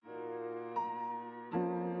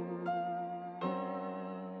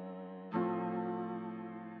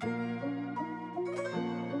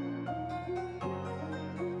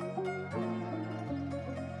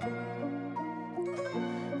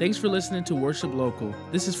Thanks for listening to Worship Local.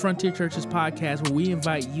 This is Frontier Church's podcast where we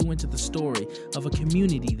invite you into the story of a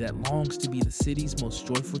community that longs to be the city's most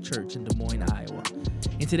joyful church in Des Moines, Iowa.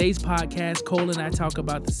 In today's podcast, Cole and I talk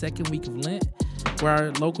about the second week of Lent, where our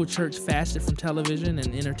local church fasted from television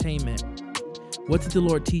and entertainment. What did the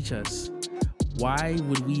Lord teach us? Why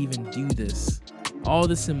would we even do this? All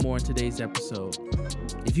this and more in today's episode.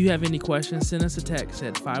 If you have any questions, send us a text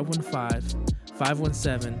at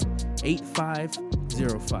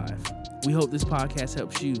 515-517-8505. We hope this podcast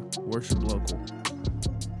helps you worship local.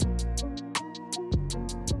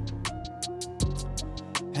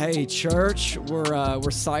 Hey, church, we're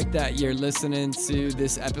psyched that you're listening to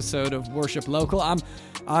this episode of Worship Local.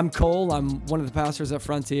 I'm Cole. I'm one of the pastors at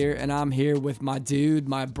Frontier, and I'm here with my dude,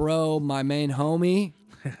 my bro, my main homie.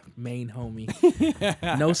 Main homie.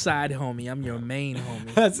 No side homie. I'm your main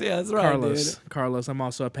homie. That's right, Carlos. dude. Carlos, I'm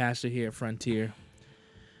also a pastor here at Frontier.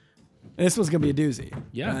 This one's going to be a doozy.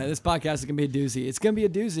 Yeah. This podcast is going to be a doozy. It's going to be a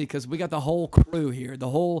doozy because we got the whole crew here. The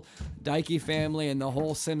whole Dykey family and the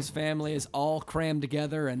whole Sims family is all crammed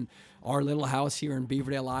together in our little house here in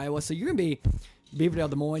Beaverdale, Iowa. So you're going to be Beaverdale,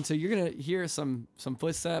 Des Moines. So you're going to hear some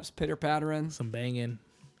footsteps, pitter-pattering. Some banging.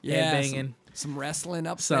 Yeah, banging. Some wrestling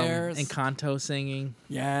Some upstairs. Encanto singing.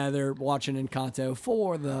 Yeah, they're watching Encanto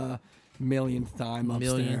for the millionth time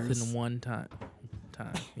upstairs. Millionth and one time.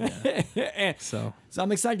 Yeah. So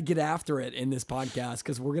I'm excited to get after it in this podcast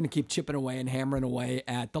because we're going to keep chipping away and hammering away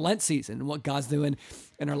at the Lent season and what God's doing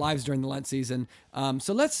in our lives during the Lent season.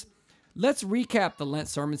 So let's recap the Lent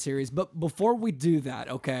sermon series. But before we do that,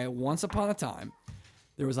 okay, once upon a time,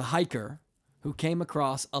 there was a hiker who came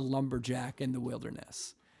across a lumberjack in the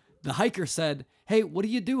wilderness. The hiker said, "Hey, what are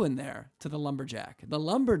you doing there?" to the lumberjack. The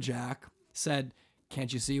lumberjack said,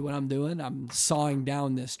 "Can't you see what I'm doing? I'm sawing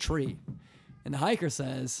down this tree." And the hiker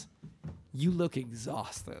says, "You look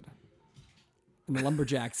exhausted." And the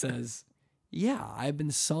lumberjack says, "Yeah, I've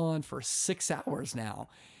been sawing for 6 hours now,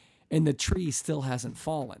 and the tree still hasn't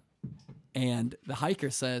fallen." And the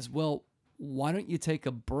hiker says, "Well, why don't you take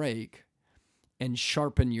a break and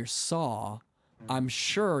sharpen your saw? I'm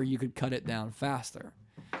sure you could cut it down faster."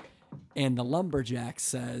 And the lumberjack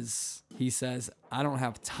says, "I don't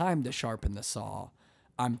have time to sharpen the saw.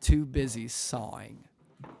 I'm too busy sawing."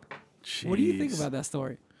 Jeez. What do you think about that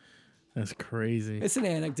story? That's crazy. It's an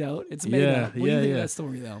anecdote. It's made up. What do you think of that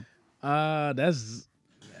story, though? That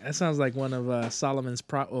sounds like one of Solomon's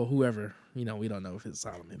or whoever. We don't know if it's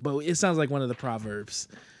Solomon, but it sounds like one of the Proverbs.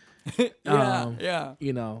 Yeah.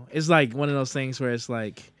 It's like one of those things where it's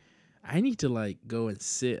like, I need to go and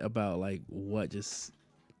sit about what just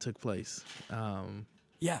took place.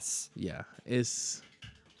 Yes. Yeah,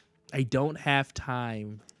 I don't have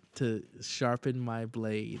time to sharpen my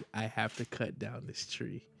blade. I have to cut down this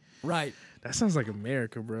tree. Right. That sounds like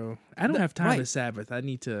America, bro. I don't have time to Sabbath. I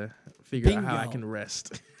need to figure out how I can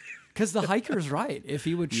rest. Because the hiker's right. If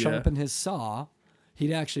he would sharpen his saw,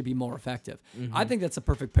 he'd actually be more effective. Mm-hmm. I think that's a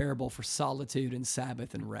perfect parable for solitude and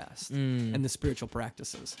Sabbath and rest and the spiritual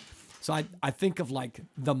practices. So I think of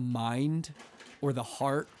the mind or the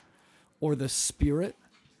heart or the spirit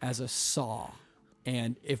as a saw.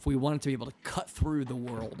 And if we want to be able to cut through the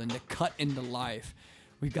world and to cut into life,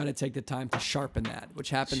 we've got to take the time to sharpen that,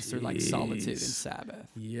 which happens through solitude and Sabbath.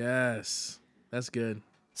 Yes, that's good.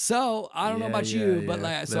 So I don't know about you, but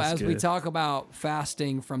as we good. talk about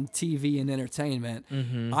fasting from TV and entertainment,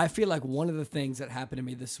 I feel like one of the things that happened to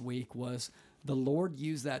me this week was the Lord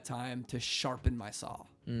used that time to sharpen my saw.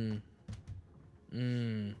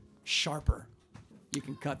 Sharper. You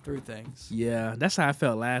can cut through things. Yeah, that's how I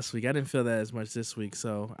felt last week. I didn't feel that as much this week,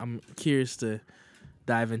 so I'm curious to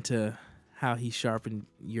dive into how he sharpened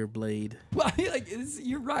your blade. Well,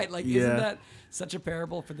 you're right. Isn't that such a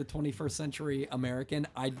parable for the 21st century American?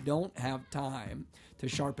 I don't have time to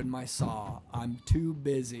sharpen my saw. I'm too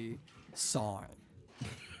busy sawing.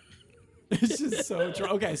 It's just so true.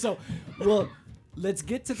 Okay, so, let's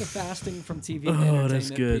get to the fasting from TV and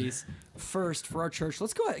entertainment piece. First, for our church,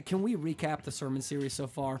 let's go ahead. Can we recap the sermon series so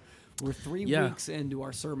far? We're 3 weeks into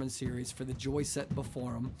our sermon series for the Joy Set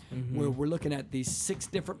Before Him, where we're looking at these 6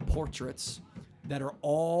 different portraits that are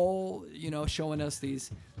all, showing us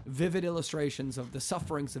these vivid illustrations of the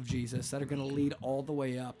sufferings of Jesus that are going to lead all the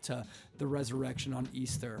way up to the resurrection on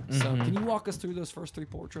Easter. So can you walk us through those first 3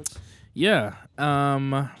 portraits? Yeah.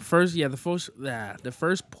 The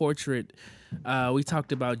first portrait, we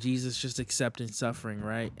talked about Jesus just accepting suffering,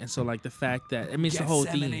 right? And so the fact that it's the whole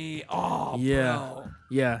theme. Oh, bro.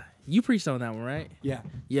 Yeah. You preached on that one, right? Yeah.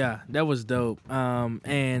 Yeah, that was dope.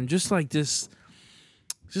 And just this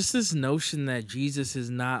notion that Jesus is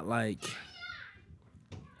not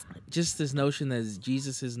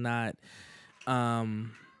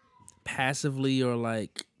passively or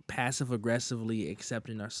like passive aggressively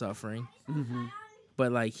accepting our suffering.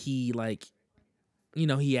 But like he like,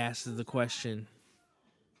 he asked the question.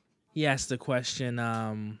 He asked the question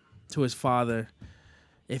to his father,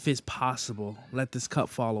 if it's possible, let this cup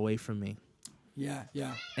fall away from me. Yeah.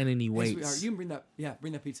 And then he Hey, waits. sweetheart, you can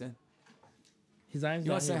bring that pizza in. His eyes.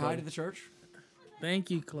 You want to say hi to the church?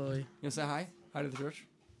 Thank you, Chloe. You want to say hi? Hi to the church?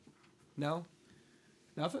 No?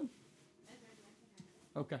 Nothing?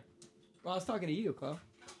 Okay. Well, I was talking to you, Chloe.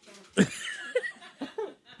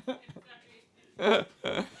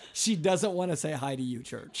 She doesn't want to say hi to you,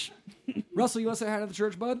 church. Russell, you want to say hi to the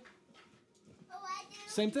church, bud?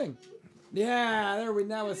 Same thing. Yeah, there we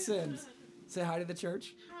now it's Sims. Say hi to the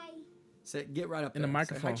church. Hi. Say, get right up In there. the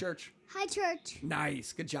microphone. Say, hi, church. Hi, church.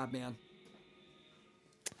 Nice. Good job, man.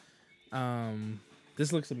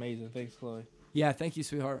 This looks amazing. Thanks, Chloe. Yeah, thank you,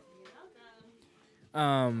 sweetheart.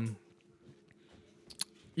 Yeah,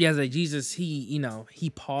 it's like Jesus,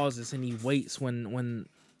 he pauses and he waits when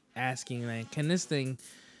asking, like, can this thing,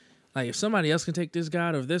 like, if somebody else can take this,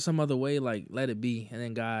 God, or if there's some other way, like, let it be. And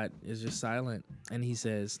then God is just silent, and he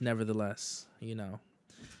says, nevertheless,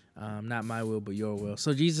 not my will but your will.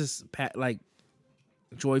 So Jesus,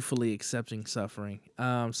 joyfully accepting suffering.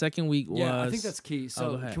 Second week was, Yeah, I think that's key.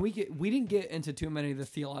 So go ahead. we didn't get into too many of the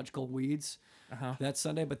theological weeds that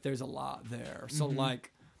Sunday, but there's a lot there. So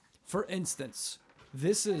like, for instance,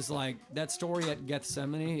 this is like that story at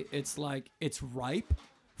Gethsemane. It's like it's ripe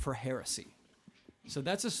for heresy. So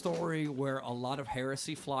that's a story where a lot of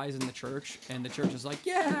heresy flies in the church, and the church is like,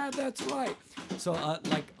 yeah, that's right. So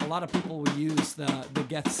like a lot of people will use the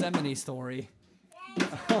Gethsemane story.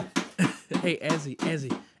 Hey,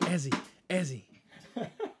 Ezzy.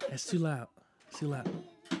 That's too loud. It's too loud.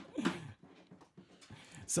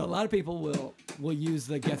 So a lot of people will use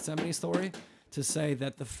the Gethsemane story to say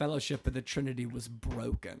that the fellowship of the Trinity was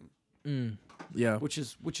broken. Yeah. Which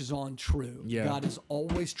is untrue. Yeah. God is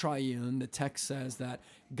always triune. The text says that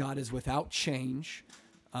God is without change.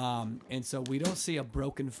 And so we don't see a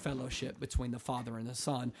broken fellowship between the Father and the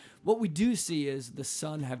Son. What we do see is the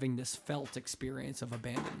Son having this felt experience of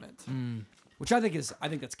abandonment, which I think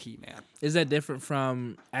that's key, man. Is that different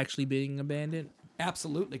from actually being abandoned?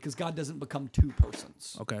 Absolutely, because God doesn't become two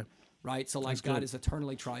persons. Okay. Right? So like That's God good. is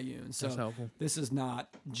eternally triune. So That's helpful. this is not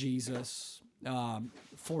Jesus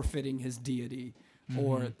forfeiting his deity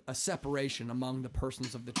or a separation among the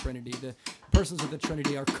persons of the Trinity. The persons of the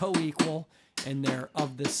Trinity are co-equal and they're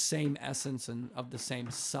of the same essence and of the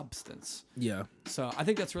same substance. Yeah. So I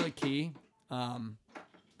think that's really key.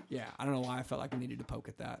 Yeah, I don't know why I felt like I needed to poke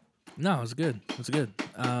at that. No, it's good. It's good.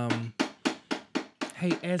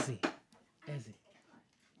 Hey, Ezzy.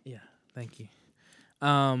 Yeah, thank you.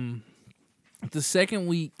 The second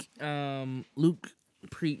week, Luke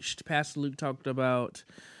preached. Pastor Luke talked about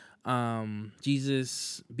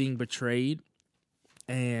Jesus being betrayed,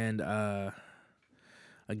 and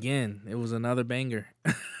again, it was another banger.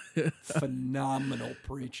 Phenomenal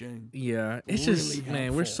preaching. Yeah, it's Really just,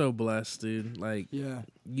 man, we're helpful. so blessed, dude. Like, Yeah.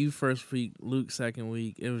 you first week, Luke second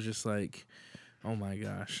week, it was just like, oh my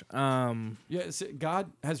gosh. Yeah,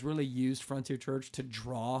 God has really used Frontier Church to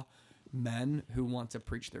draw men who want to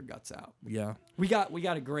preach their guts out. Yeah. We got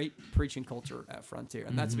a great preaching culture at Frontier,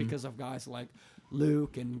 and that's because of guys like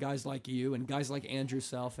Luke and guys like you and guys like Andrew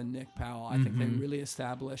Self and Nick Powell. I think they really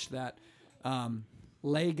established that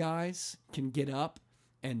lay guys can get up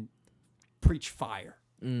and preach fire.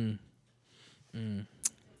 That's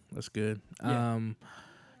good.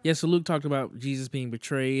 Yeah. So Luke talked about Jesus being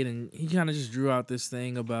betrayed, and he kind of just drew out this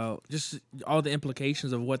thing about just all the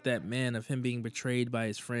implications of what that meant, of him being betrayed by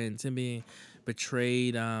his friends, him being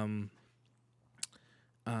betrayed. Did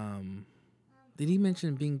he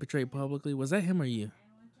mention being betrayed publicly? Was that him or you?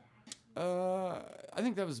 I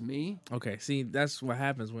think that was me. Okay, see, that's what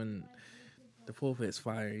happens when the pulpit's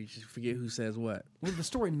fire. You just forget who says what. Well, the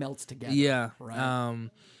story melts together. Yeah. Right.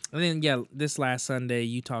 And then, this last Sunday,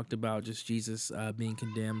 you talked about just Jesus being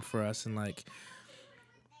condemned for us, and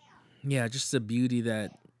just the beauty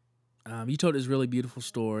that you told this really beautiful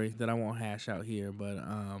story that I won't hash out here, but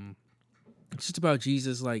it's just about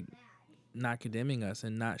Jesus, like, not condemning us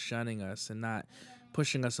and not shunning us and not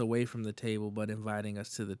pushing us away from the table, but inviting us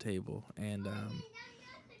to the table, and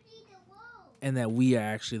that we are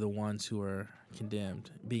actually the ones who are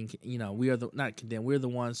condemned. We are not condemned. We're the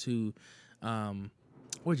ones who.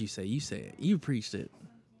 What'd you say? You said it. You preached it.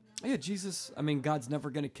 Yeah, Jesus, I mean, God's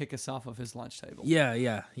never going to kick us off of his lunch table.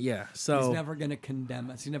 Yeah. So He's never going to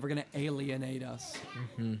condemn us. He's never going to alienate us.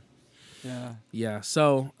 Yeah. Yeah.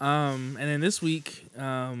 So, and then this week,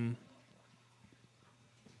 what's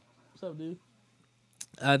up, dude?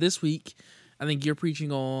 This week, I think you're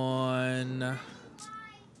preaching on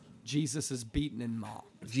Jesus is beaten and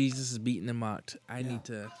mocked. Jesus is beaten and mocked. I need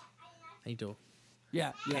to.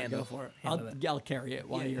 Yeah, Handle- go for it. handle that. I'll carry it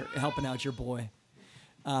while Yeah, you're helping out your boy.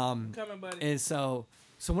 Coming, buddy. And so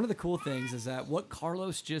one of the cool things is that what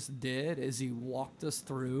Carlos just did is he walked us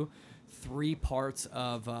through 3 parts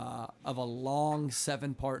of a long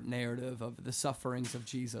 7-part narrative of the sufferings of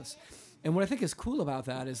Jesus. And what I think is cool about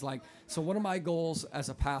that is like, so one of my goals as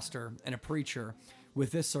a pastor and a preacher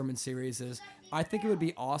with this sermon series is I think it would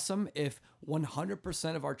be awesome if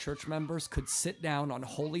 100% of our church members could sit down on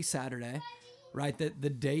Holy Saturday, right? The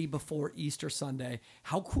day before Easter Sunday.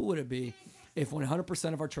 How cool would it be if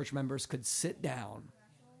 100% of our church members could sit down,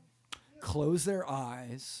 close their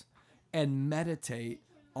eyes, and meditate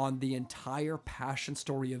on the entire passion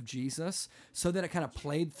story of Jesus so that it kind of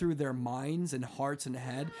played through their minds and hearts and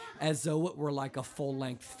head as though it were like a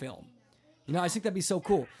full-length film. You know, I think that'd be so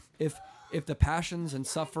cool if the passions and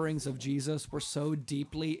sufferings of Jesus were so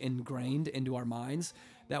deeply ingrained into our minds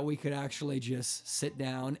that we could actually just sit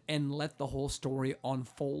down and let the whole story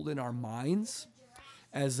unfold in our minds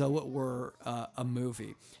as though it were a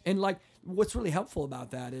movie. And like, what's really helpful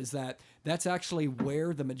about that is that that's actually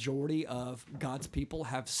where the majority of God's people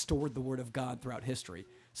have stored the Word of God throughout history.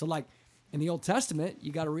 So like in the Old Testament,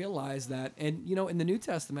 you got to realize that, and you know, in the New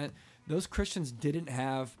Testament, those Christians didn't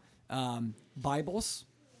have Bibles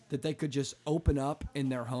that they could just open up in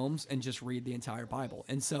their homes and just read the entire Bible.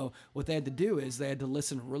 And so what they had to do is they had to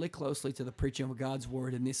listen really closely to the preaching of God's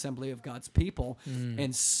word in the assembly of God's people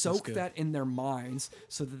and soak that in their minds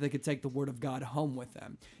so that they could take the word of God home with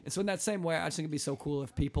them. And so in that same way, I just think it'd be so cool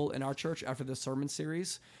if people in our church after this sermon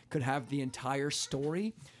series could have the entire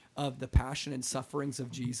story of the passion and sufferings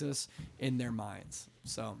of Jesus in their minds.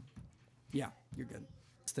 So yeah, you're good.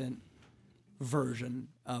 Instant version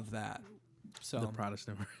of that. So The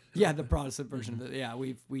Protestant. yeah, the Protestant version of it. Yeah,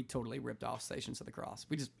 we totally ripped off Stations of the Cross.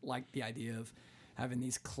 We just like the idea of having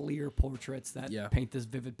these clear portraits that paint this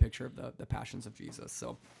vivid picture of the passions of Jesus.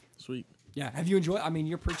 So Sweet. yeah, have you enjoyed? I mean,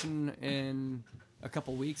 you're preaching in a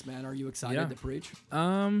couple weeks, man. Are you excited to preach?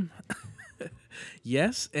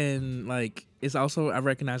 Yes, and like it's also I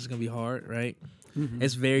recognize it's gonna be hard, right?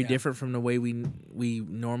 It's very different from the way we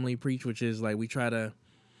normally preach, which is like we try to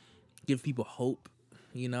give people hope,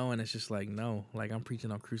 you know, and it's just like no, like I'm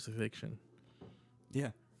preaching on crucifixion. Yeah,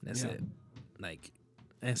 That's it. Like,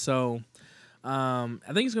 and so I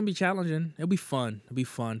think it's gonna be challenging. It'll be fun. It'll be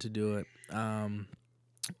fun to do it.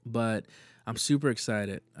 But I'm super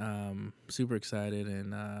excited. And it's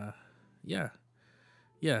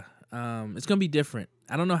gonna be different.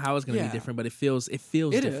 I don't know how it's gonna be different, but it feels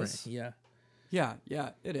different. Is. Yeah,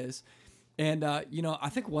 it is. And, you know, I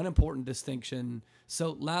think one important distinction.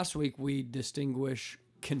 So last week we distinguish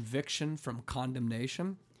conviction from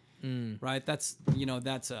condemnation, right? That's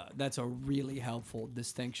a really helpful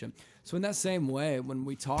distinction. So in that same way, when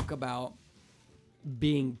we talk about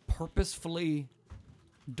being purposefully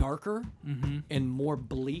darker and more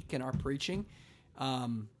bleak in our preaching,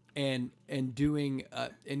 and doing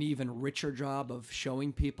an even richer job of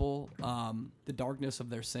showing people the darkness of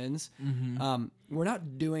their sins. We're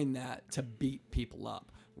not doing that to beat people up.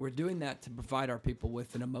 We're doing that to provide our people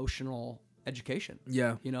with an emotional education.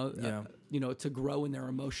 Yeah. To grow in their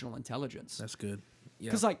emotional intelligence. That's good. Yeah.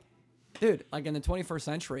 Because, like, dude, like in the 21st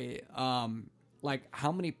century, like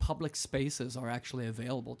how many public spaces are actually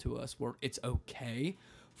available to us where it's okay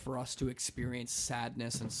for us to experience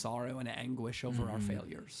sadness and sorrow and anguish over our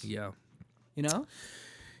failures. Yeah. You know?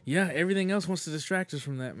 Yeah, everything else wants to distract us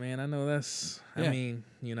from that, man. I know that's, I mean,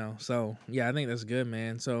 you know, so, yeah, I think that's good,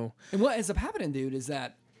 man. So. And what ends up happening, dude, is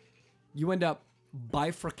that you end up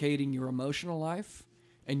bifurcating your emotional life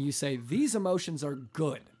and you say, these emotions are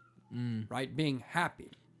good, right? Being happy,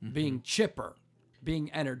 being chipper,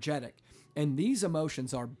 being energetic. And these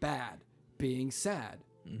emotions are bad, being sad,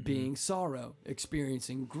 being sorrow,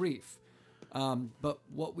 experiencing grief. But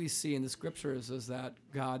what we see in the scriptures is that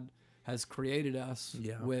God has created us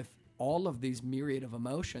with all of these myriad of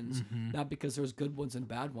emotions, not because there's good ones and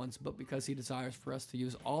bad ones, but because he desires for us to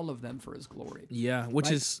use all of them for his glory. Yeah, which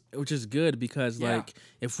is good because like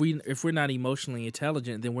if we're not emotionally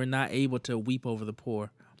intelligent, then we're not able to weep over the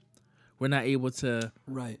poor. We're not able to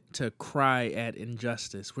cry at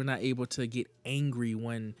injustice. We're not able to get angry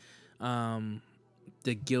when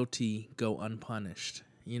the guilty go unpunished.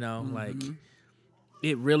 You know, like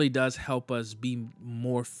it really does help us be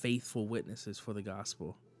more faithful witnesses for the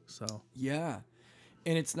gospel. So yeah,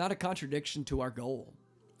 and it's not a contradiction to our goal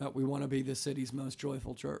that we want to be the city's most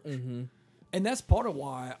joyful church. And that's part of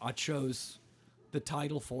why I chose the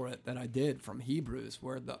title for it that I did from Hebrews,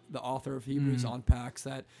 where the author of Hebrews unpacks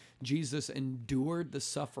that Jesus endured the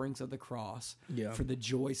sufferings of the cross for the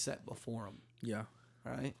joy set before him. Yeah.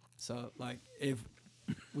 Right? So, like, if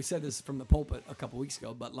we said this from the pulpit a couple weeks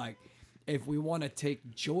ago, but like, if we want to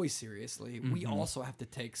take joy seriously, we also have to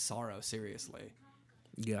take sorrow seriously.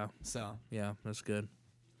 Yeah. So, Yeah, that's good.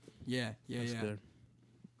 That's Good.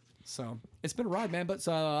 So it's been a ride, man.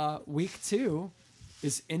 But week 2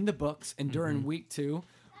 is in the books, and during week 2,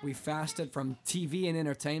 we fasted from TV and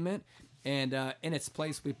entertainment, and in its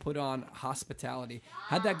place, we put on hospitality.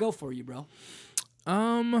 How'd that go for you, bro?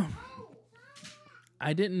 I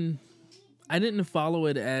didn't follow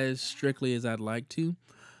it as strictly as I'd like to.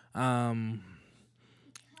 I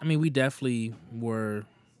mean, we definitely were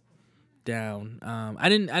down. I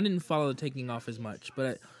didn't follow the taking off as much,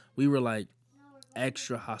 but we were like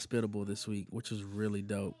extra hospitable this week, which was really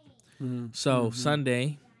dope. So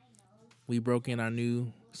Sunday, we broke in our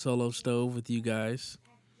new solo stove with you guys.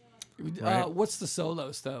 Right. What's the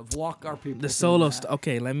solo stove? Walk our people. The solo stove.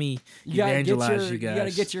 Okay, let me evangelize you guys. You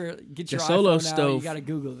gotta get your the solo iPhone stove. Out. You gotta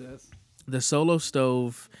Google this. The solo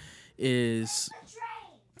stove is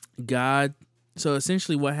God. So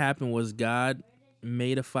essentially, what happened was God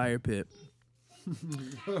made a fire pit,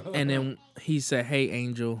 and then He said, "Hey,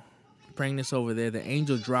 angel, bring this over there." The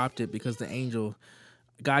angel dropped it because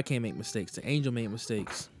God can't make mistakes. The angel made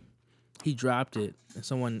mistakes. He dropped it, and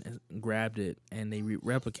someone grabbed it, and they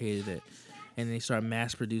replicated it, and they started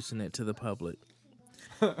mass producing it to the public.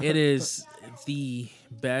 It is the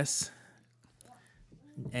best,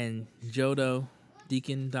 and Jodo,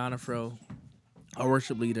 Deacon Donafro, our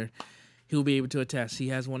worship leader, he'll be able to attest. He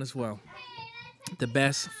has one as well. The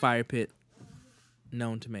best fire pit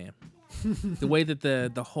known to man. The way that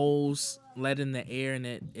the holes let in the air and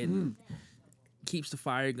it keeps the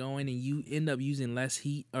fire going, and you end up using less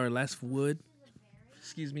heat or less wood.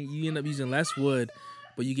 Excuse me. You end up using less wood,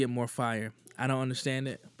 but you get more fire. I don't understand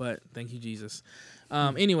it, but thank you, Jesus.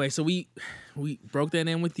 Anyway, so we broke that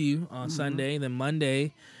in with you on Sunday. Then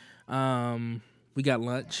Monday, we got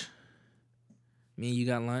lunch. Me and you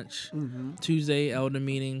got lunch. Tuesday, elder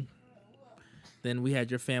meeting. Then we had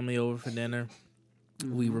your family over for dinner.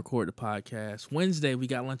 We record the podcast. Wednesday, we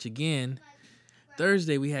got lunch again.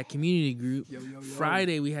 Thursday, we had community group.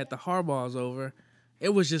 Friday, we had the Harbaughs over. It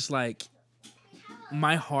was just like,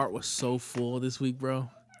 my heart was so full this week, bro.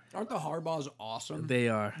 Aren't the Harbaughs awesome? They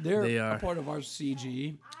are. They're a part of our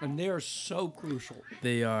CG, and they are so crucial.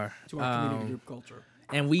 They are. To our community group culture.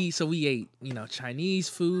 And we ate, Chinese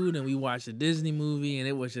food, and we watched a Disney movie, and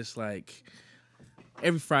it was just like,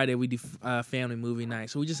 every Friday we do family movie night.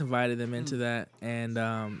 So we just invited them into that, and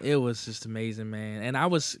it was just amazing, man. And I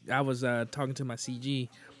was talking to my CG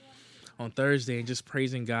on Thursday and just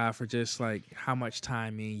praising God for just like how much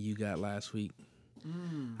time me and you got last week.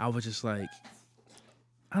 I was just like,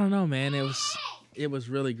 I don't know, man. It was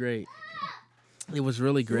really great. It was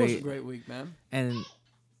really great. It was a great week, man. And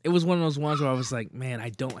it was one of those ones where I was like, man, I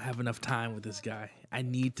don't have enough time with this guy. I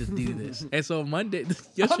need to do this. And so yesterday,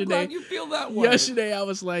 I'm glad you feel that way. Yesterday, I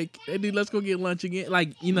was like, hey, dude, let's go get lunch again.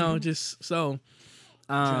 Like, just so.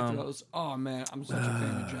 Jethro's. Oh, man. I'm such a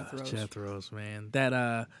fan of Jethro's. Jethro's, man.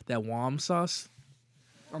 That Wom sauce.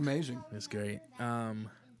 Amazing. It's great.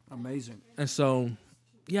 Amazing. And so,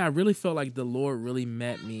 yeah, I really felt like the Lord really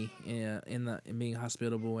met me in being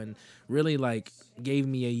hospitable, and really like gave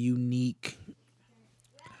me a unique,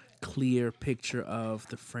 clear picture of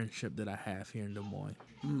the friendship that I have here in Des Moines.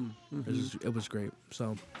 It was great.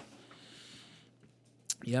 So,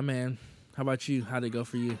 yeah, man. How about you? How'd it go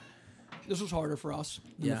for you? This was harder for us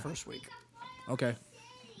than the first week. Okay.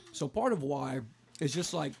 So part of why is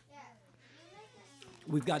just like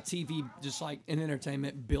we've got TV just like in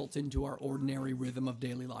entertainment built into our ordinary rhythm of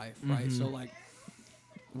daily life, right? So like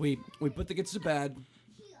we put the kids to bed.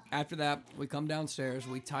 After that, we come downstairs,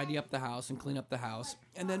 we tidy up the house and clean up the house,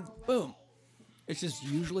 and then boom, it's just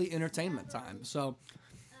usually entertainment time. So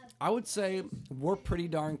I would say we're pretty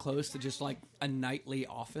darn close to just like a nightly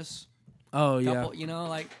Office. Oh, Couple, yeah.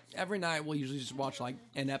 like every night we'll usually just watch like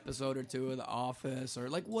an episode or two of The Office or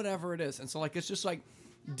like whatever it is. And so like it's just like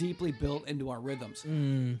deeply built into our rhythms.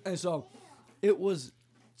 And so it was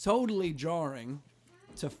totally jarring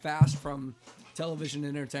to fast from television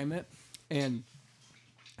entertainment and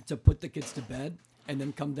to put the kids to bed and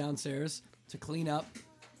then come downstairs to clean up,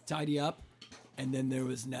 tidy up, and then there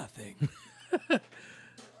was nothing.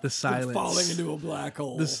 The silence. Falling into a black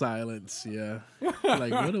hole. The silence, yeah.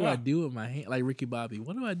 Like, what do I do with my hand? Like Ricky Bobby,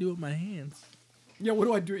 what do I do with my hands? Yeah, what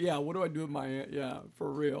do I do? Yeah, what do I do with my hand? Yeah,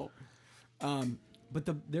 for real. But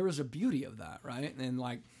there was a beauty of that, right? And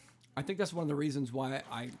like, I think that's one of the reasons why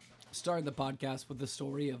started the podcast with the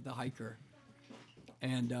story of the hiker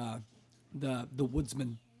and the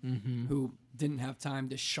woodsman who didn't have time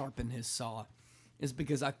to sharpen his saw, is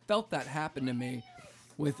because I felt that happen to me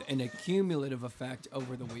with an accumulative effect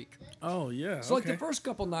over the week. Oh yeah. So like the first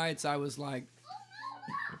couple nights, I was like,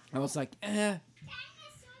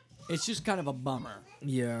 it's just kind of a bummer.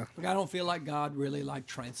 Yeah. Like I don't feel like God really like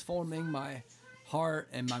transforming my heart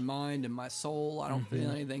and my mind and my soul. I don't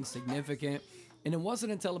feel anything significant. And it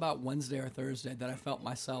wasn't until about Wednesday or Thursday that I felt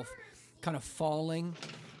myself kind of falling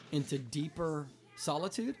into deeper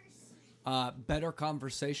solitude, better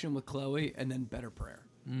conversation with Chloe, and then better prayer.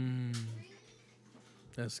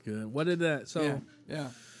 That's good. What did that? So Yeah.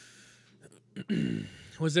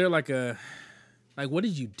 was there like what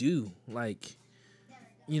did you do? Like,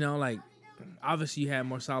 like obviously you had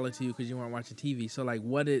more solitude because you weren't watching TV. So like,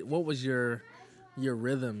 what was your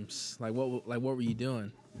rhythms? Like what were you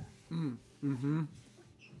doing?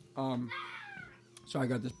 So I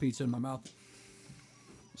got this pizza in my mouth.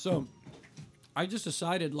 So I just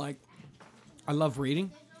decided, like, I love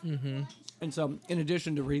reading. And so in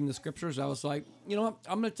addition to reading the scriptures, I was like, you know what?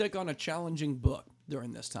 I'm going to take on a challenging book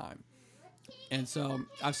during this time. And so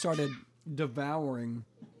I've started devouring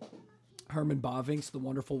Herman Bavinck's The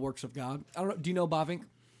Wonderful Works of God. I don't know. Do you know Bavinck?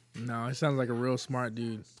 No, it sounds like a real smart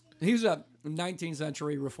dude. He's a 19th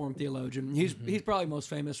century Reformed theologian. He's probably most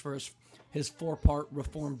famous for his 4-part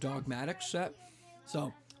Reformed dogmatic set.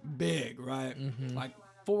 So big, right? Like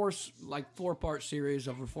 4-part series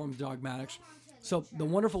of Reformed dogmatics. So The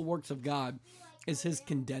Wonderful Works of God is his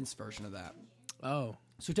condensed version of that. Oh.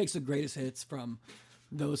 So he takes the greatest hits from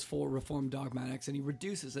those 4 Reformed dogmatics and he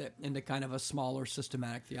reduces it into kind of a smaller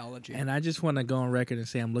systematic theology. And I just want to go on record and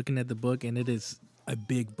say I'm looking at the book and it is a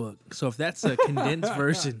big book. So if that's a condensed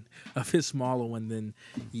version of his smaller one, then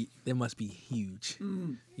it must be huge.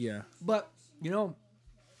 Yeah. But,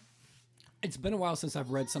 it's been a while since I've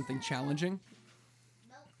read something challenging.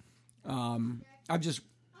 I've just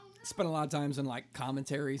spent a lot of times in like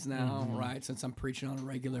commentaries now, right? Since I'm preaching on a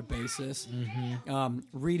regular basis,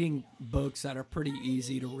 reading books that are pretty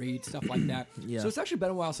easy to read, stuff like that. Yeah. So it's actually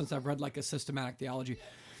been a while since I've read like a systematic theology.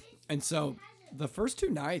 And so the first 2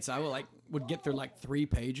 nights I would get through like 3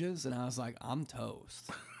 pages and I was like, I'm toast.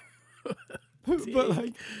 But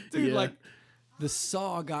like, dude, like the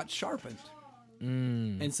saw got sharpened.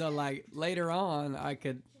 And so like later on I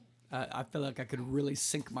feel like I could really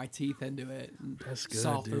sink my teeth into it and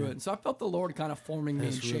saw through it. And so I felt the Lord kind of forming me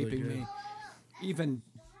and shaping me, even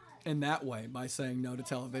in that way, by saying no to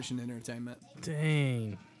television entertainment.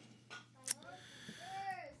 Dang,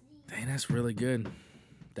 that's really good.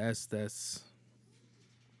 That's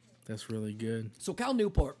really good. So Cal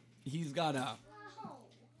Newport, he's got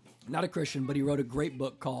not a Christian, but he wrote a great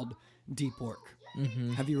book called Deep Work.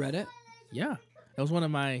 Have you read it? Yeah, that was one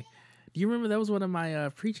of my. Do you remember that was one of my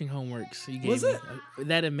preaching homeworks you gave Was it? me?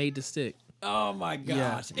 That it made to stick. Oh my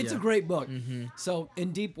gosh. It's a great book. So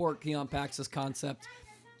in Deep Work, he unpacks this concept.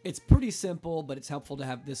 It's pretty simple, but it's helpful to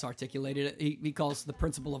have this articulated. He calls it the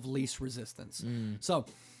principle of least resistance. So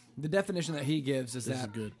the definition that he gives is that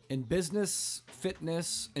in business,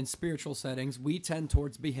 fitness, and spiritual settings, we tend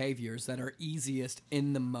towards behaviors that are easiest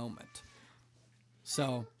in the moment.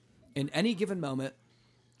 So in any given moment,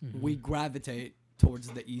 we gravitate towards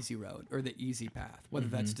the easy road or the easy path, whether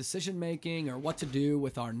that's decision making or what to do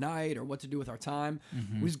with our night or what to do with our time.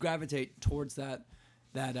 We just gravitate towards that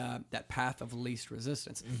path of least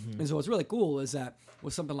resistance. And so what's really cool is that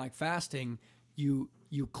with something like fasting, you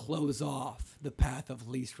close off the path of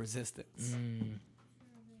least resistance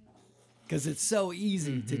because it's so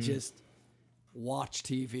easy to just watch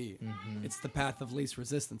TV. It's the path of least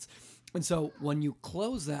resistance. And so when you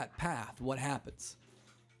close that path, what happens?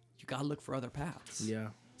 You got to look for other paths. Yeah.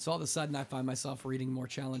 So all of a sudden I find myself reading more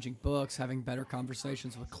challenging books, having better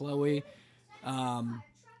conversations with Chloe.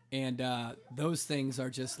 And those things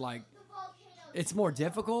are just like, it's more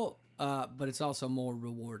difficult, but it's also more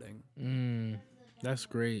rewarding. That's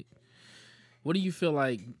great. What do you feel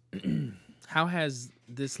like, how has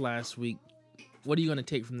this last week, what are you going to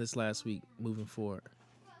take from this last week moving forward?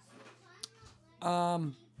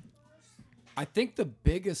 I think the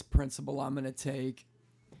biggest principle I'm going to take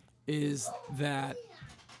is that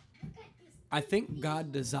I think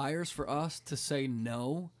God desires for us to say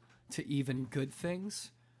no to even good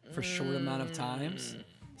things for short amount of times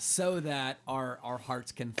so that our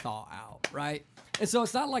hearts can thaw out, right? And so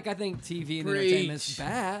it's not like I think TV and entertainment is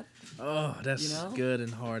bad. Oh, that's good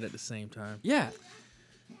and hard at the same time. Yeah.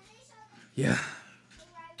 Yeah.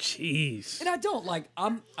 Jeez. And I don't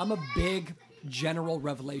I'm a big general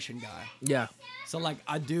revelation guy. Yeah. So like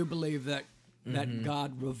I do believe that that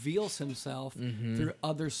God reveals himself through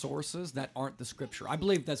other sources that aren't the scripture. I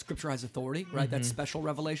believe that scripture has authority, right? That's special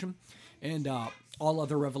revelation. And all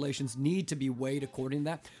other revelations need to be weighed according to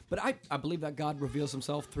that. But I believe that God reveals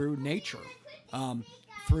himself through nature,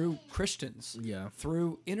 through Christians,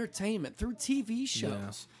 through entertainment, through TV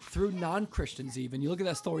shows, through non-Christians even. You look at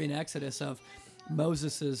that story in Exodus of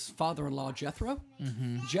Moses' father-in-law, Jethro.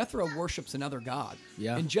 Jethro worships another god.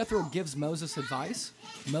 And Jethro gives Moses advice.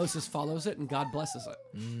 Moses follows it, and God blesses it.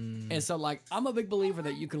 And so, like, I'm a big believer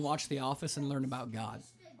that you can watch The Office and learn about God.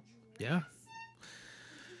 Yeah.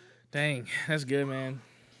 Dang, that's good, man.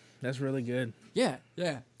 That's really good. Yeah.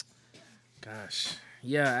 Gosh.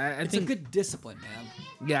 Yeah, I It's think a good discipline, man.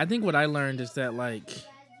 Yeah, I think what I learned is that, like,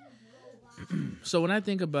 so when I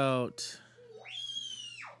think about,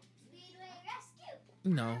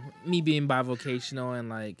 you know, me being bivocational and,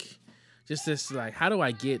 like, just this, like, how do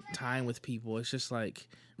I get time with people? It's just, like,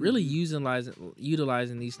 really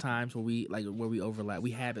utilizing these times where we overlap.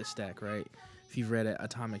 We habit stack, right? If you've read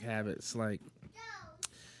Atomic Habits, like,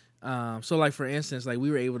 so, like, for instance, like, we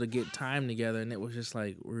were able to get time together, and it was just,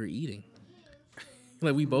 like, we were eating.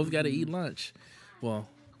 Like, we both got to eat lunch. Well,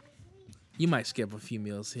 you might skip a few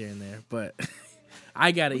meals here and there, but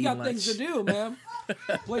I got to eat lunch. We got things to do, man.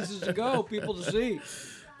 Places to go, people to see.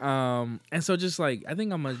 And so just, like, I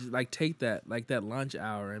think I'm going to, like, take that lunch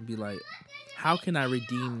hour and be like, how can I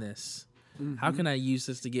redeem this? How can I use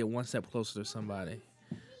this to get one step closer to somebody?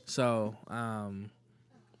 So,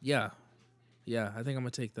 yeah, I think I'm going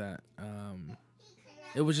to take that.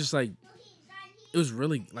 It was just, like, it was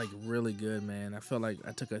really, like, really good, man. I felt like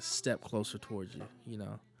I took a step closer towards you, you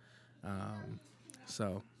know?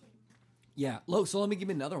 So. Yeah. So let me give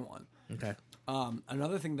you another one. Okay.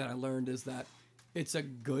 Another thing that I learned is that it's a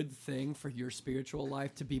good thing for your spiritual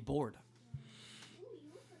life to be bored.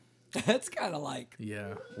 That's kind of like.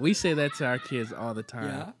 Yeah. We say that to our kids all the time.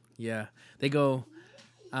 Yeah? Yeah. They go,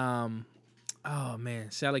 oh,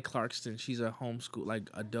 man, Sally Clarkston, she's a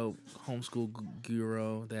dope homeschool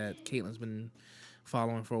guru that Caitlin's been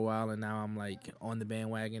following for a while, and now I'm, like, on the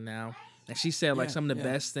bandwagon now. And she said, like, some of the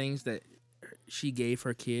best things that she gave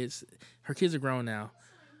her kids are grown now.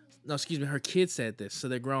 No, excuse me, her kids said this, so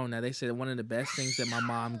they're grown now. They said one of the best things that my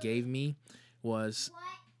mom gave me was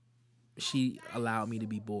she allowed me to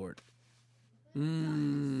be bored.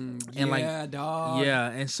 Dog. Yeah,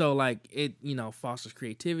 and so, like, it, you know, fosters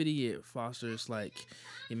creativity, it fosters, like,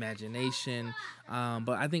 imagination,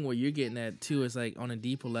 but I think what you're getting at too is, like, on a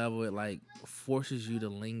deeper level, it, like, forces you to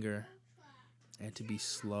linger and to be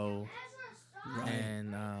slow. Right.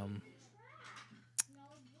 And I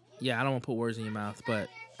don't want to put words in your mouth, but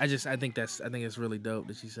I think it's really dope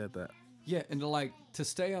that you said that. Yeah, and to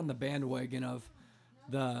stay on the bandwagon of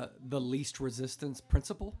the least resistance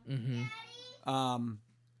principle.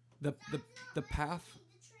 The path.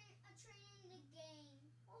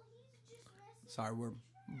 Sorry, we're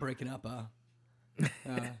breaking up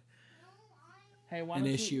hey, why an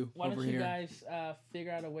don't issue why over don't you here. guys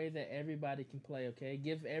figure out a way that everybody can play, okay?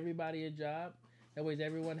 Give everybody a job. That way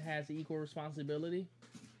everyone has equal responsibility.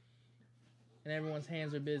 And everyone's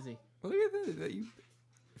hands are busy. Look at that.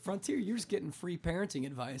 Frontier, you're just getting free parenting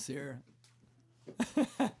advice here.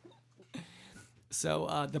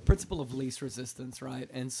 So the principle of least resistance, right?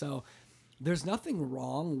 And so there's nothing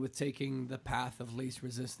wrong with taking the path of least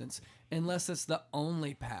resistance unless it's the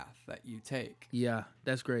only path that you take. Yeah,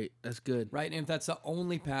 that's great. That's good. Right? And if that's the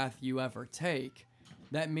only path you ever take,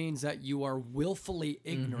 that means that you are willfully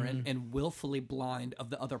ignorant and willfully blind of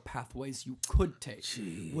the other pathways you could take,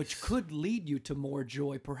 which could lead you to more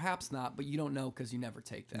joy. Perhaps not, but you don't know because you never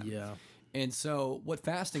take them. Yeah. And so what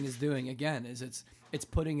fasting is doing, again, is it's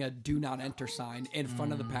putting a do not enter sign in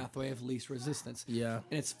front of the pathway of least resistance. Yeah.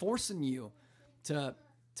 And it's forcing you to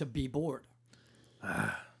be bored.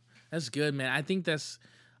 That's good, man. I think that's,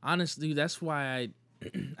 honestly, that's why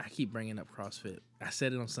I keep bringing up CrossFit. I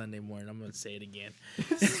said it on Sunday morning. I'm going to say it again.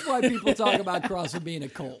 This is why people talk about CrossFit being a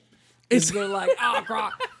cult. They're like,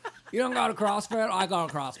 you don't go to CrossFit? I go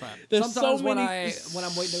to CrossFit. There's Sometimes so when many-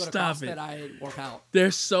 I'm waiting to go to Stop CrossFit, it. I work out.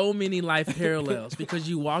 There's so many life parallels because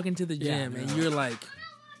you walk into the gym and you're like,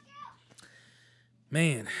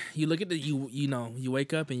 man, you look at you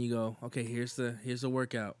wake up and you go, okay, here's the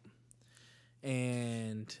workout.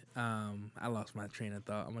 And I lost my train of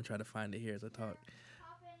thought. I'm going to try to find it here as I talk.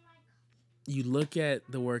 You look at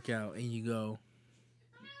the workout and you go,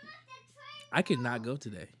 I could not go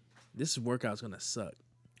today. This workout's going to suck.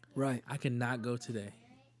 Right. I could not go today.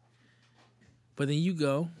 But then you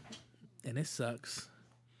go and it sucks.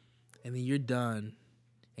 And then you're done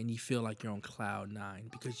and you feel like you're on cloud 9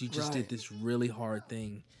 because you just did this really hard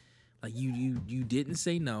thing. Like you didn't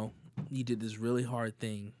say no. you did this really hard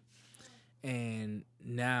thing, and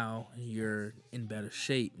now you're in better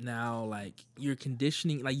shape. Now, like, you're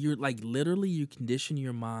conditioning, like, you're like literally you condition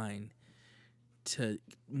your mind to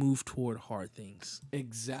move toward hard things.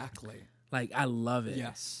 Exactly. Like, I love it.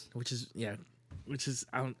 Yes. Which is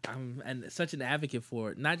I'm and such an advocate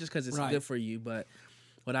for it. Not just because it's Right. good for you, but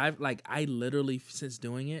what I literally, since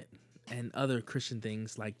doing it and other Christian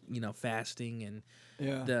things like, fasting and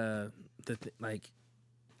Yeah. like,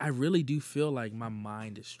 I really do feel like my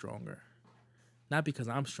mind is stronger. Not because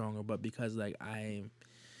I'm stronger, but because like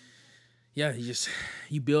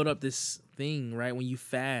you build up this thing, right? When you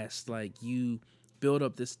fast, like, you build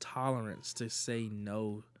up this tolerance to say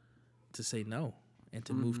no, and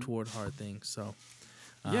to move toward hard things. So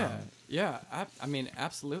Yeah. I mean,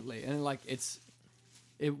 absolutely. And like,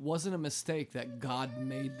 it wasn't a mistake that God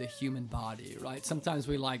made the human body, right? Sometimes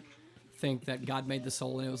we like think that God made the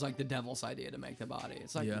soul and it was like the devil's idea to make the body.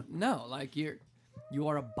 It's like, no, like you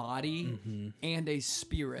are a body and a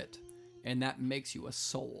spirit, and that makes you a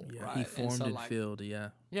soul, right? He formed so, and like, filled, yeah.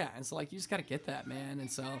 Yeah, and so like you just got to get that, man.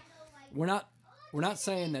 And so we're not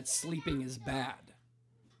saying that sleeping is bad.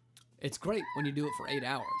 It's great when you do it for 8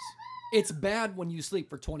 hours. It's bad when you sleep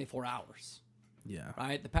for 24 hours. Yeah.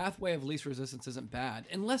 Right? The pathway of least resistance isn't bad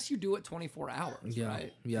unless you do it 24 hours, Yeah,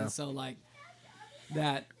 right? yeah. And so like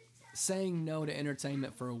that saying no to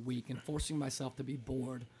entertainment for a week and forcing myself to be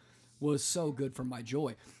bored was so good for my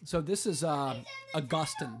joy. So this is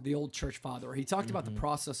Augustine, the old church father. He talked about the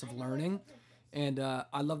process of learning, and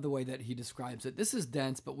I love the way that he describes it. This is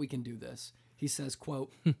dense, but we can do this. He says,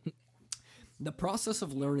 quote, "The process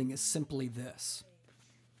of learning is simply this.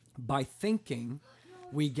 By thinking,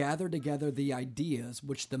 we gather together the ideas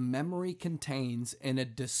which the memory contains in a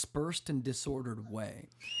dispersed and disordered way.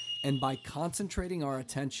 And by concentrating our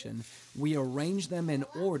attention, we arrange them in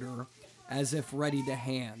order as if ready to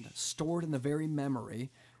hand, stored in the very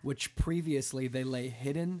memory which previously they lay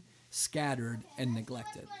hidden, scattered, and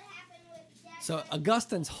neglected." So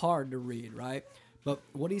Augustine's hard to read, right? But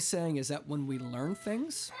what he's saying is that when we learn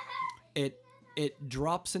things, it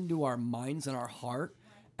drops into our minds and our heart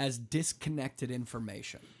as disconnected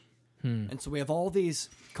information. And so we have all these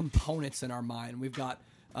components in our mind. We've got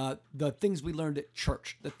the things we learned at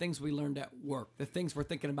church, the things we learned at work, the things we're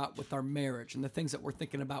thinking about with our marriage, and the things that we're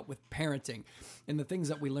thinking about with parenting, and the things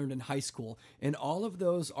that we learned in high school. And all of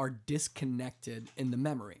those are disconnected in the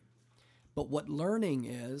memory. But what learning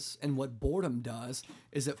is, and what boredom does,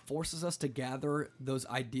 is it forces us to gather those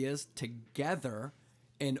ideas together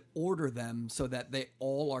and order them so that they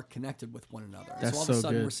all are connected with one another. That's so all of a so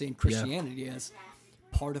sudden good. we're seeing Christianity as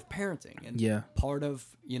part of parenting and part of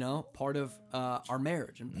our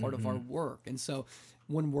marriage and part of our work. And so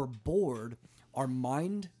when we're bored, our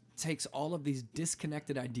mind takes all of these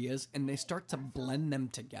disconnected ideas and they start to blend them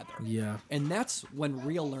together. Yeah. And that's when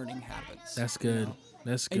real learning happens. That's good.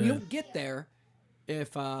 That's good. And you don't get there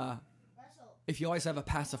if you always have a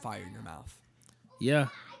pacifier in your mouth. Yeah.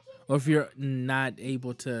 Or if you're not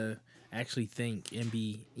able to actually think and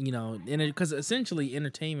be, because essentially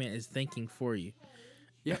entertainment is thinking for you.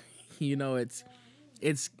 Yeah.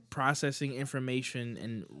 It's processing information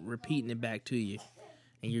and repeating it back to you,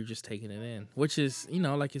 and you're just taking it in, which is,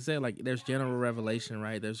 like you said, like, there's general revelation,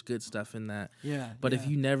 right? There's good stuff in that. Yeah. But if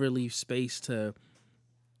you never leave space to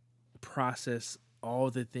process all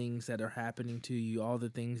the things that are happening to you, all the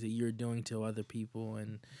things that you're doing to other people,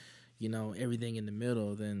 and everything in the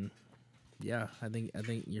middle, then yeah, I think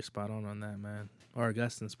you're spot on that, man. Or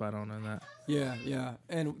Augustine's spot on that. Yeah.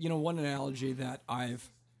 And one analogy that I've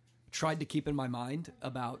tried to keep in my mind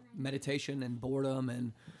about meditation and boredom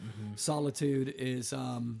and solitude is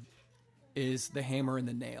the hammer and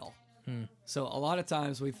the nail. So a lot of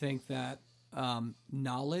times we think that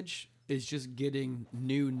knowledge is just getting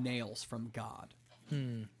new nails from God.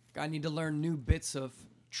 I need to learn new bits of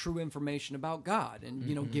true information about God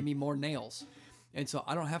and, give me more nails. And so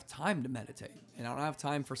I don't have time to meditate, and I don't have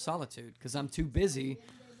time for solitude because I'm too busy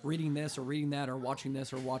reading this or reading that or watching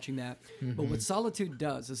this or watching that. But what solitude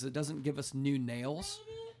does is it doesn't give us new nails.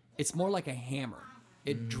 It's more like a hammer.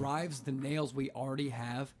 It drives the nails we already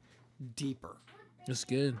have deeper. That's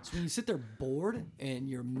good. So when you sit there bored and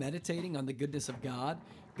you're meditating on the goodness of God,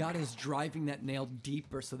 God is driving that nail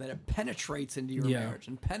deeper so that it penetrates into your marriage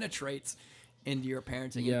and penetrates into your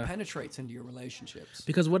parenting and penetrates into your relationships.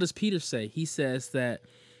 Because what does Peter say? He says that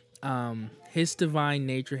his divine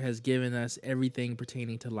nature has given us everything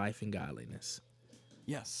pertaining to life and godliness.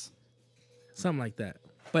 Yes. Something like that.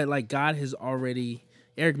 But like, God has already,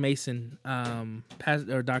 Eric Mason, Dr.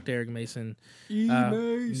 Eric Mason,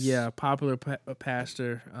 popular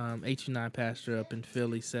pastor, H9 pastor up in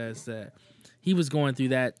Philly, says that he was going through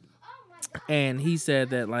that And he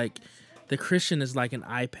said that like the Christian is like an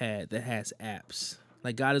iPad that has apps.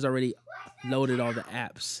 Like God has already loaded all the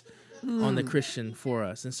apps on the Christian for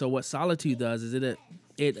us. And so what solitude does is it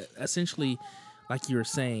essentially, like you were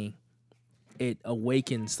saying, it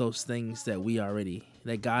awakens those things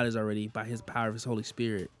that God has already by his power of his Holy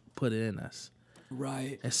Spirit put it in us.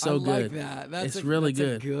 Right. It's so I good. like that. That's It's really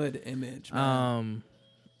good. A good image, man.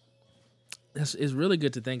 It's really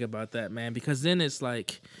good to think about that, man, because then it's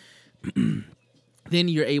like then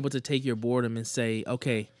you're able to take your boredom and say,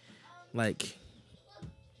 okay, like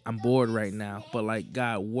I'm bored right now, but like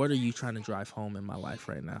God, what are you trying to drive home in my life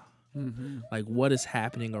right now? Mm-hmm. Like what is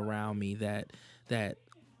happening around me that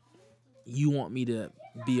you want me to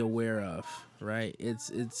be aware of, right? It's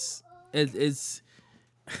it's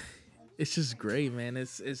just great, man.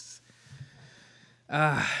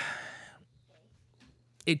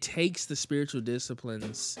 It takes the spiritual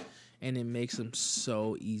disciplines and it makes them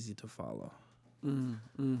so easy to follow.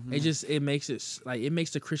 Mm-hmm. It makes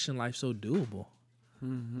the Christian life so doable.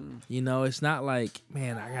 Mm-hmm. You know, it's not like,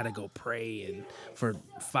 man, I gotta go pray for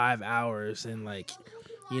 5 hours and like,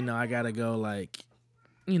 you know, I gotta go like,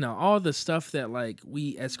 you know, all the stuff that like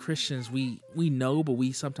we as Christians we know, but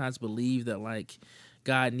we sometimes believe that like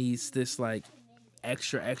God needs this like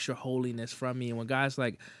extra holiness from me. And when God's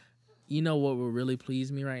like, you know what will really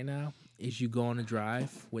please me right now is you go on a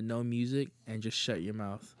drive with no music and just shut your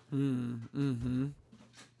mouth. Mm-hmm.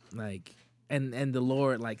 Like, and the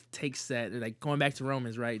Lord like takes that, like going back to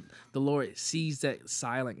Romans, right? The Lord sees that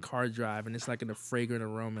silent car drive and it's like a fragrant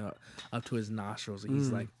aroma up to his nostrils. And he's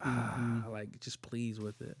like, like just pleased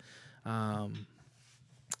with it. Dang,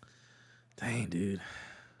 dude.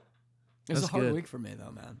 It's That's a hard good. week for me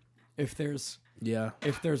though, man. If there's Yeah.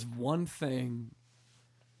 one thing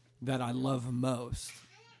that I love most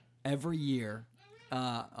every year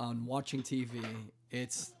on watching TV,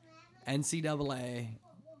 it's NCAA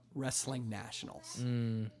Wrestling Nationals.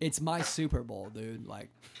 It's my Super Bowl, dude. Like,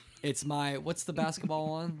 it's my, what's the basketball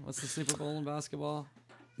one? What's the Super Bowl in basketball?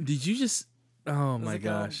 Did you just? Oh my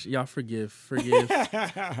gosh, y'all forgive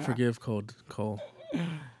Cole.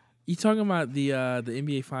 You talking about the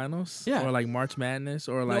NBA Finals? Yeah. Or like March Madness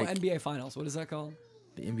or like No, NBA Finals. What is that called?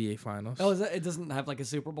 the NBA Finals? Oh, is that, it doesn't have like a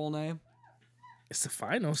Super Bowl name? It's the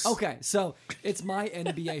finals. Okay, so it's my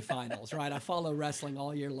NBA Finals, right? I follow wrestling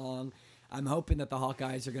all year long. I'm hoping that the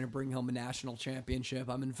Hawkeyes are going to bring home a national championship.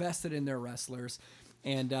 I'm invested in their wrestlers,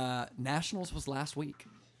 and Nationals was last week,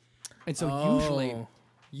 and so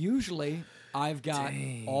usually I've got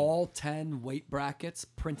all 10 weight brackets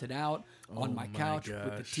printed out on my couch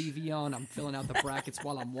with the TV on. I'm filling out the brackets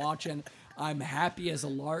while I'm watching. I'm happy as a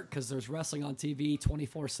lark because there's wrestling on TV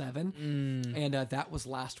 24/7, and that was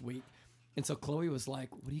last week. And so Chloe was like,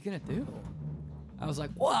 "What are you gonna do?" I was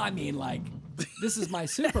like, "Well, I mean, like, this is my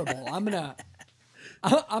Super Bowl. I'm gonna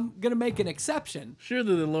make an exception."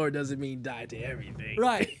 Surely the Lord doesn't mean die to everything.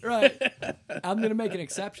 Right. I'm gonna make an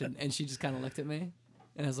exception. And she just kind of looked at me,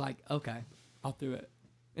 and I was like, "Okay, I'll do it."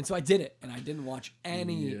 And so I did it, and I didn't watch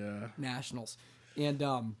any Nationals. And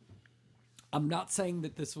I'm not saying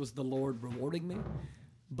that this was the Lord rewarding me,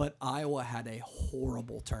 but Iowa had a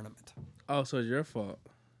horrible tournament. Oh, so it's your fault.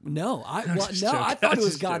 No, I thought I'm it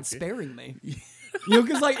was just God joking. sparing me. You know,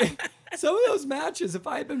 because like some of those matches, if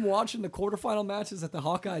I had been watching the quarterfinal matches that the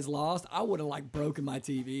Hawkeyes lost, I would have like broken my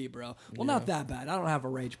TV, bro. Well, not that bad. I don't have a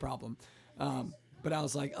rage problem, but I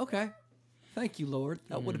was like, okay, thank you, Lord.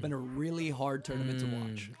 That would have been a really hard tournament to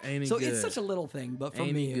watch. So good. it's such a little thing, but for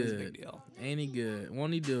me, it was a big deal. Ain't he good?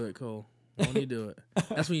 Won't he do it, Cole? Won't he do it?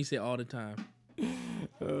 That's when you say all the time.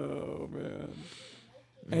 Oh man.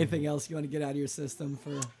 Anything else you want to get out of your system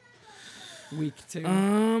for week 2?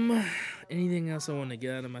 Anything else I want to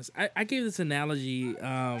get out of my? I gave this analogy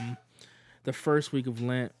the first week of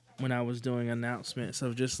Lent when I was doing announcements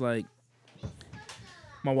of just like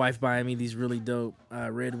my wife buying me these really dope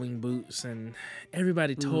Red Wing boots, and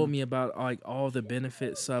everybody told me about like all the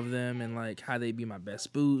benefits of them and like how they be my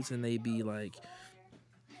best boots and they be like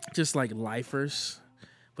just like lifers.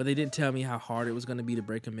 But they didn't tell me how hard it was going to be to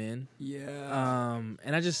break them in. Yeah.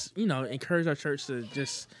 And I just, encourage our church to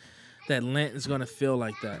just that Lent is going to feel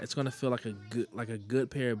like that. It's going to feel like a good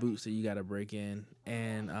pair of boots that you got to break in.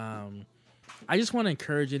 And I just want to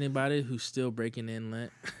encourage anybody who's still breaking in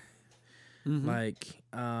Lent, like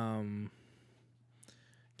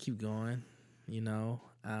keep going.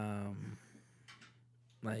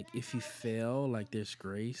 Like if you fail, like there's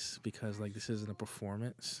grace because like this isn't a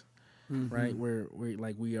performance. Right,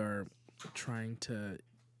 we are trying to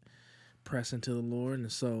press into the Lord,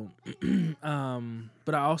 and so,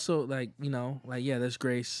 but I also there's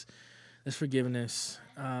grace, there's forgiveness,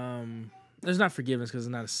 there's not forgiveness because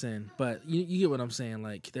it's not a sin, but you get what I'm saying.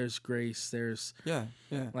 Like, there's grace. There's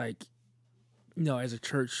like, as a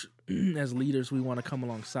church, as leaders, we want to come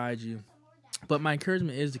alongside you. But my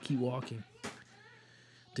encouragement is to keep walking.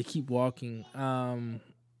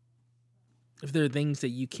 If there are things that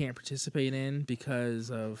you can't participate in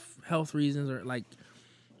because of health reasons, or like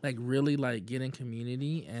really like get in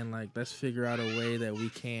community and like let's figure out a way that we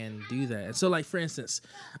can do that. And so, like, for instance,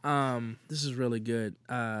 this is really good.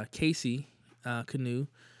 Casey Canoe.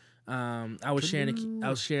 I was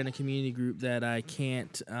sharing a community group that I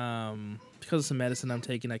can't because of some medicine I'm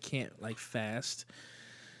taking. I can't like fast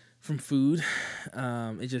from food.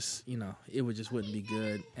 It just wouldn't be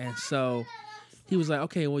good. And so he was like,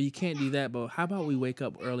 okay, well, you can't do that, but how about we wake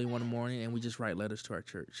up early one morning and we just write letters to our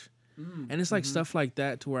church? And it's like stuff like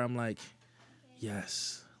that to where I'm like,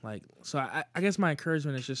 yes. Like, so I guess my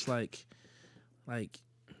encouragement is just like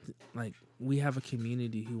we have a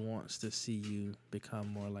community who wants to see you become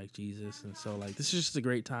more like Jesus. And so, like, this is just a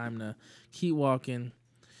great time to keep walking,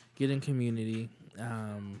 get in community.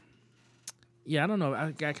 I don't know. I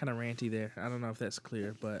got kind of ranty there. I don't know if that's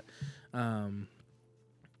clear, but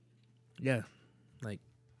like,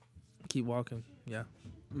 keep walking. Yeah.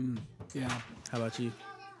 Yeah. How about you?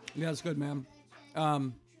 Yeah, that's good, man.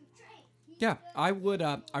 I would.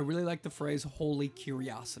 I really like the phrase "holy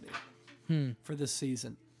curiosity" for this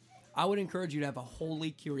season. I would encourage you to have a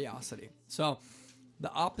holy curiosity. So,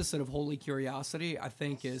 the opposite of holy curiosity, I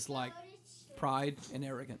think, is like pride and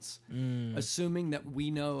arrogance, assuming that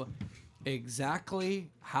we know exactly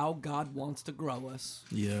how God wants to grow us,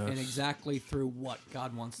 and exactly through what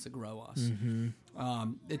God wants to grow us.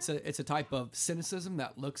 It's a type of cynicism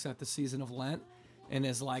that looks at the season of Lent and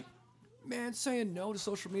is like, man, saying no to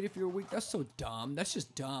social media for your week, that's so dumb. That's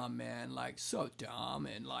just dumb, man. Like, so dumb.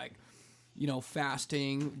 And like,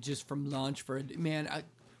 fasting just from lunch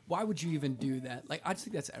why would you even do that? Like, I just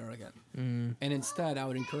think that's arrogant. And instead, I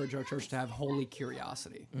would encourage our church to have holy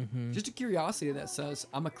curiosity. Just a curiosity that says,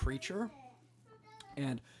 I'm a creature,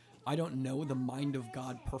 and I don't know the mind of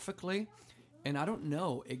God perfectly, and I don't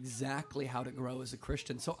know exactly how to grow as a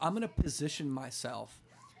Christian. So I'm going to position myself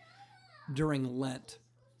during Lent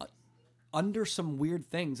under some weird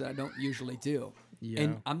things that I don't usually do. Yeah.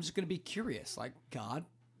 And I'm just going to be curious, like, God,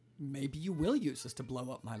 maybe you will use this to blow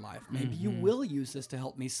up my life. Maybe you will use this to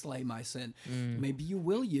help me slay my sin. Maybe you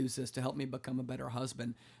will use this to help me become a better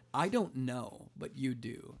husband. I don't know, but you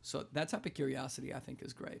do. So that type of curiosity, I think,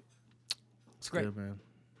 is great. It's great. Good, man.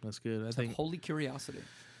 That's good. I think holy curiosity.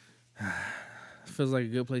 Feels like a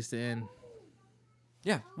good place to end.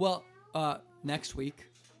 Yeah. Well, next week,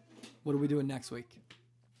 what are we doing next week?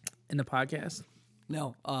 In the podcast?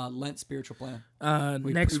 No, Lent spiritual plan.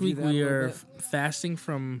 Next week we are fasting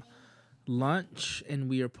from lunch, and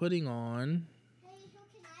we are putting on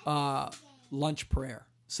lunch prayer.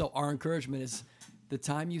 So our encouragement is the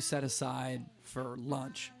time you set aside for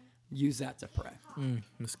lunch, use that to pray.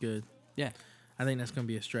 That's good. Yeah. I think that's going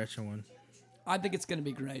to be a stretching one. I think it's going to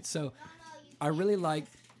be great. So I really like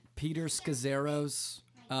Peter Scazzero's,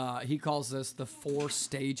 he calls this the 4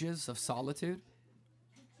 stages of solitude.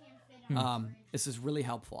 This is really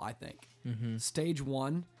helpful, I think. Stage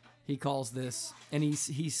 1, he calls this, and he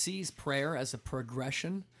sees prayer as a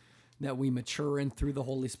progression that we mature in through the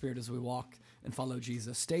Holy Spirit as we walk and follow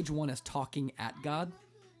Jesus. Stage 1 is talking at God.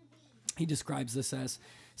 He describes this as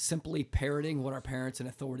simply parroting what our parents and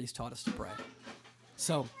authorities taught us to pray.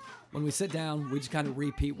 So when we sit down, we just kind of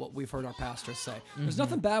repeat what we've heard our pastors say. There's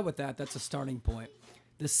nothing bad with that. That's a starting point.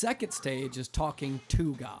 The second stage is talking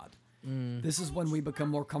to God. This is when we become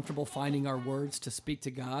more comfortable finding our words to speak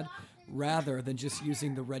to God rather than just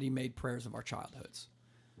using the ready-made prayers of our childhoods.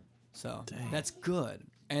 So that's good.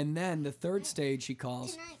 And then the third stage he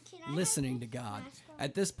calls listening to God.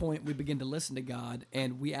 At this point, we begin to listen to God,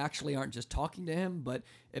 and we actually aren't just talking to him, but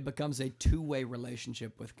it becomes a two-way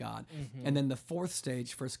relationship with God. And then the fourth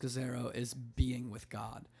stage for Scazzero is being with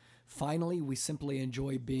God. Finally, we simply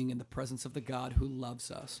enjoy being in the presence of the God who loves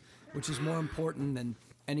us, which is more important than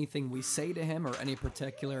anything we say to him or any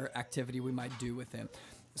particular activity we might do with him.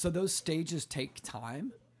 So those stages take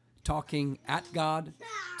time. Talking at God,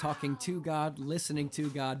 talking to God, listening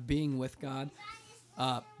to God, being with God.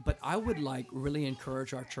 But I would really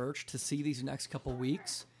encourage our church to see these next couple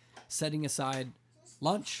weeks, setting aside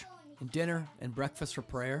lunch and dinner and breakfast for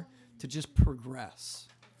prayer to just progress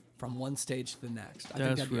from one stage to the next. I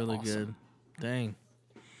think that'd be really awesome. Good.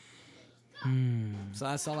 Dang. So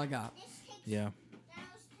that's all I got. Yeah.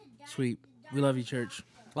 Sweet. We love you, church.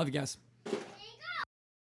 Love you guys.